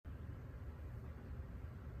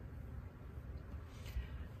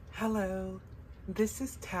Hello, this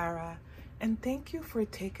is Tara, and thank you for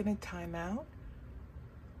taking a time out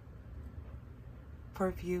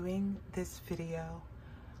for viewing this video.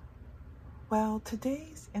 Well,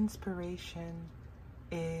 today's inspiration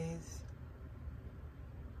is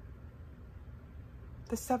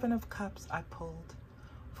the Seven of Cups I pulled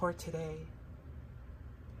for today.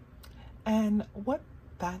 And what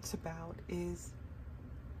that's about is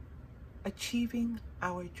achieving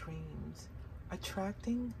our dreams,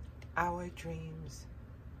 attracting our dreams,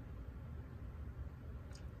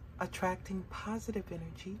 attracting positive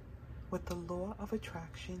energy with the law of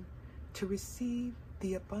attraction to receive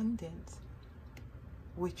the abundance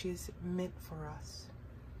which is meant for us.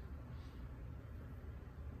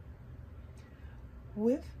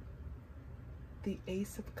 With the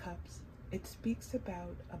Ace of Cups, it speaks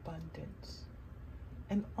about abundance.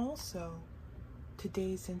 And also,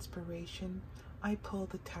 today's inspiration, I pull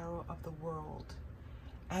the Tarot of the World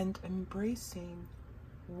and embracing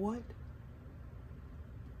what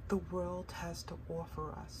the world has to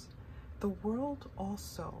offer us. The world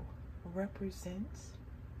also represents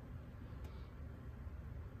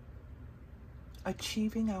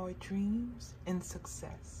achieving our dreams and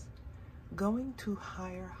success, going to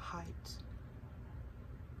higher heights,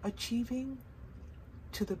 achieving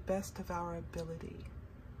to the best of our ability.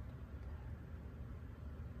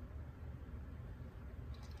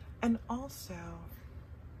 And also,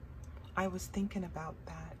 I was thinking about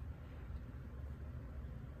that.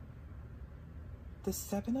 The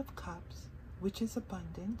Seven of Cups, which is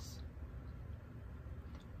abundance,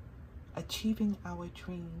 achieving our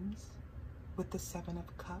dreams with the Seven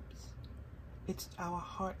of Cups, it's our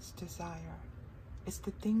heart's desire. It's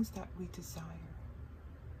the things that we desire.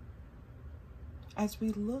 As we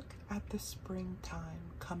look at the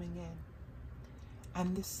springtime coming in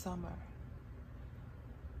and the summer,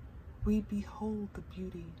 we behold the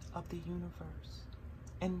beauty of the universe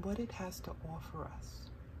and what it has to offer us.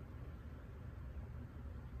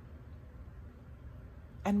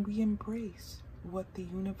 And we embrace what the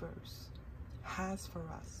universe has for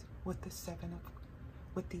us with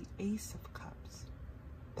with the Ace of Cups,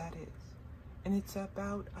 that is. And it's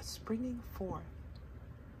about a springing forth.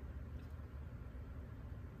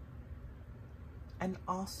 And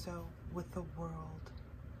also with the world.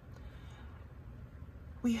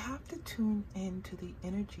 We have to tune into the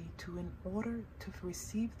energy in order to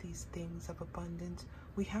receive these things of abundance.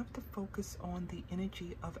 We have to focus on the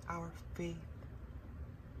energy of our faith,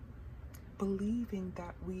 believing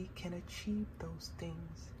that we can achieve those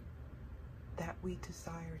things that we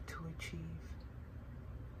desire to achieve.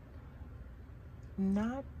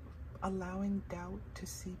 Not allowing doubt to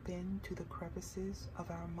seep into the crevices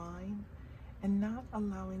of our mind, and not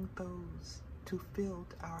allowing those to fill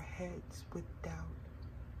our heads with doubt.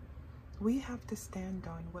 We have to stand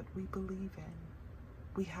on what we believe in.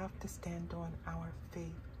 We have to stand on our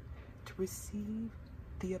faith to receive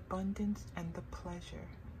the abundance and the pleasure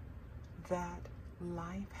that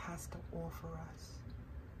life has to offer us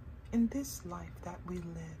in this life that we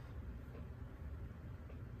live.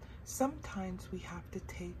 Sometimes we have to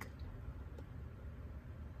take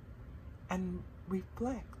and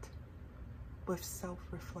reflect with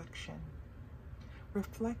self-reflection,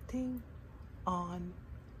 reflecting on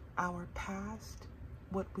our past,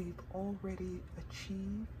 what we've already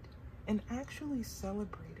achieved, and actually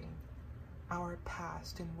celebrating our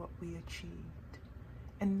past and what we achieved,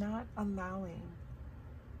 and not allowing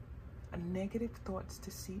negative thoughts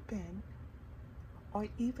to seep in, or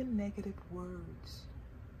even negative words.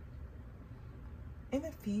 In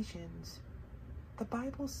Ephesians, the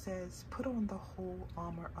Bible says, put on the whole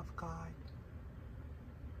armor of God.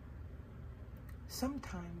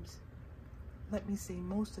 Sometimes, let me say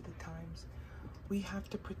most of the times, we have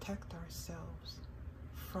to protect ourselves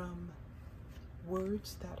from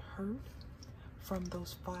words that hurt, from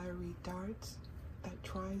those fiery darts that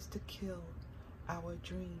tries to kill our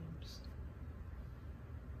dreams.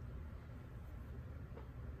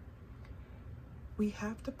 We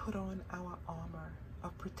have to put on our armor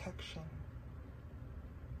of protection.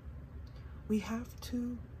 We have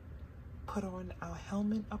to put on our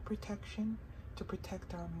helmet of protection to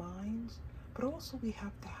protect our minds, but also we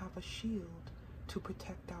have to have a shield to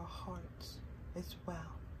protect our hearts as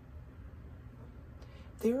well.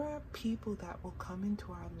 There are people that will come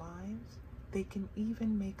into our lives. They can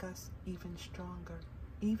even make us even stronger,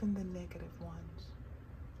 even the negative ones.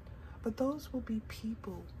 But those will be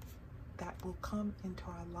people that will come into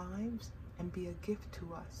our lives and be a gift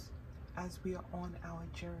to us as we are on our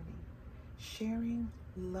journey, sharing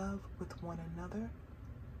love with one another,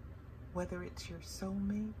 whether it's your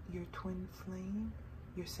soulmate, your twin flame,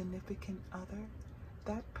 your significant other,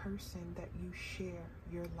 that person that you share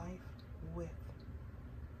your life with.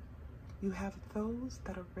 You have those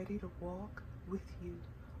that are ready to walk with you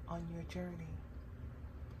on your journey.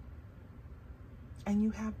 And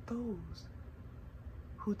you have those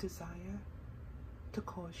who desire to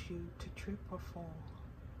cause you to trip or fall.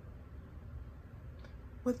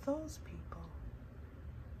 With those people,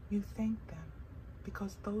 you thank them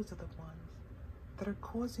because those are the ones that are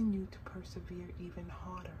causing you to persevere even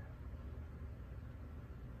harder.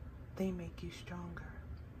 They make you stronger.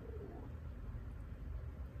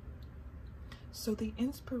 So the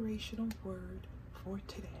inspirational word for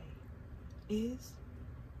today is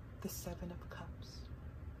the Seven of Cups.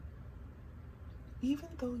 Even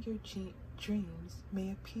though your dreams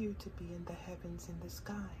may appear to be in the heavens and the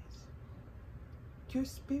skies, your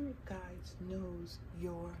spirit guides knows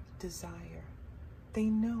your desire. They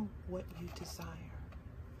know what you desire.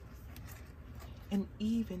 And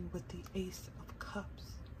even with the Ace of Cups,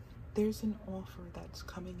 there's an offer that's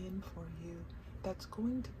coming in for you that's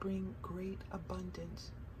going to bring great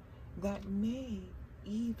abundance that you may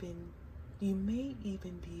even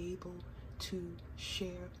be able to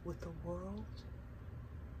share with the world,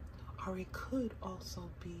 or it could also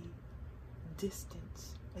be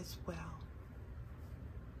distance as well.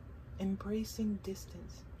 Embracing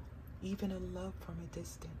distance, even a love from a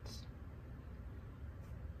distance.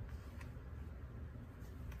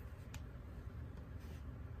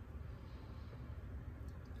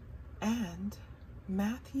 And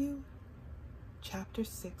Matthew chapter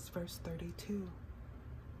 6 verse 32.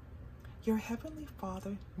 Your heavenly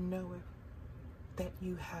Father knoweth that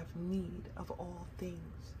you have need of all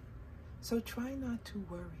things. So try not to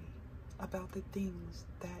worry about the things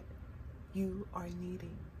that you are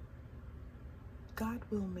needing. God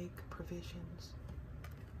will make provisions.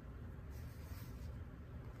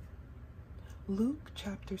 Luke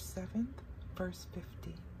chapter 7 verse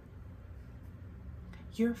 50.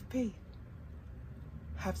 Your faith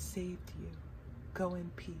have saved you. Go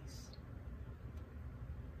in peace.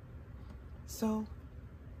 So,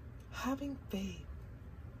 having faith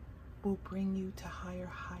will bring you to higher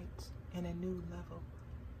heights and a new level.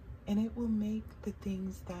 And it will make the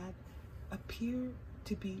things that appear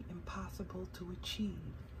to be impossible to achieve,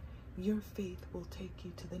 your faith will take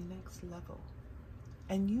you to the next level.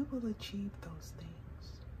 And you will achieve those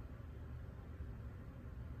things.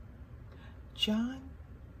 John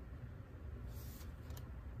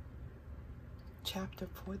chapter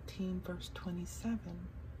 14 verse 27.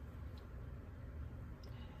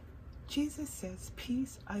 Jesus says,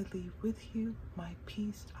 peace I leave with you, my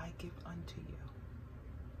peace I give unto you.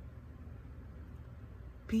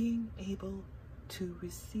 Being able to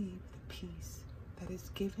receive the peace that is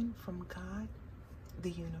given from God,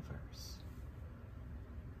 the universe.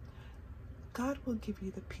 God will give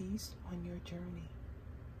you the peace on your journey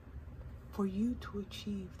for you to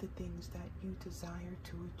achieve the things that you desire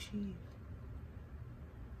to achieve.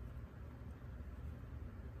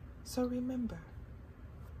 So remember,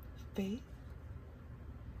 faith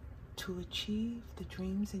to achieve the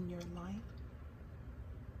dreams in your life,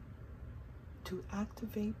 to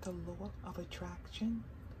activate the law of attraction,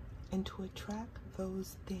 and to attract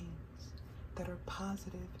those things that are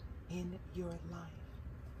positive in your life.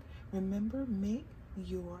 Remember, make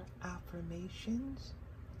your affirmations,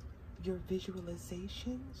 your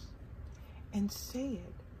visualizations, and say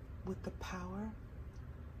it with the power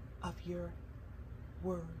of your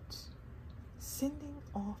words, sending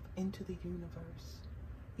off into the universe,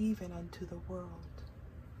 even unto the world.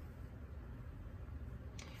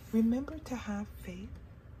 Remember to have faith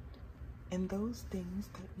in those things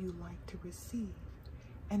that you like to receive,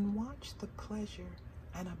 and watch the pleasure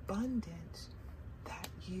and abundance that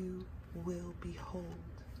you will behold.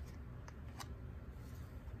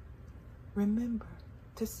 Remember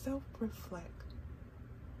to self-reflect,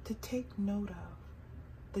 to take note of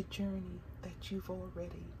the journey that you've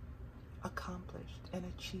already accomplished and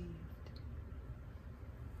achieved.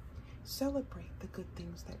 Celebrate the good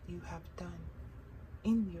things that you have done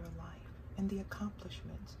in your life and the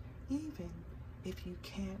accomplishments. Even if you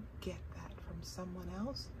can't get that from someone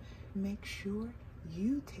else, make sure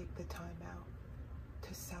you take the time out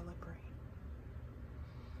to celebrate.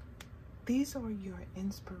 These are your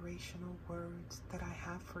inspirational words that I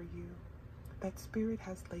have for you, that Spirit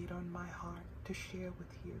has laid on my heart to share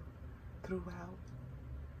with you throughout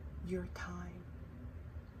your time.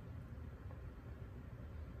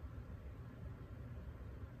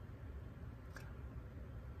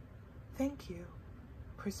 Thank you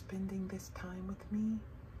for spending this time with me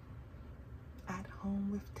at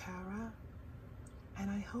home with Tara,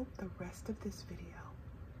 and I hope the rest of this video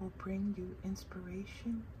will bring you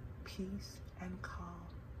inspiration peace, and calm.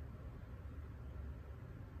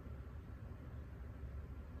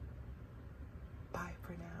 Bye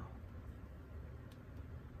for now.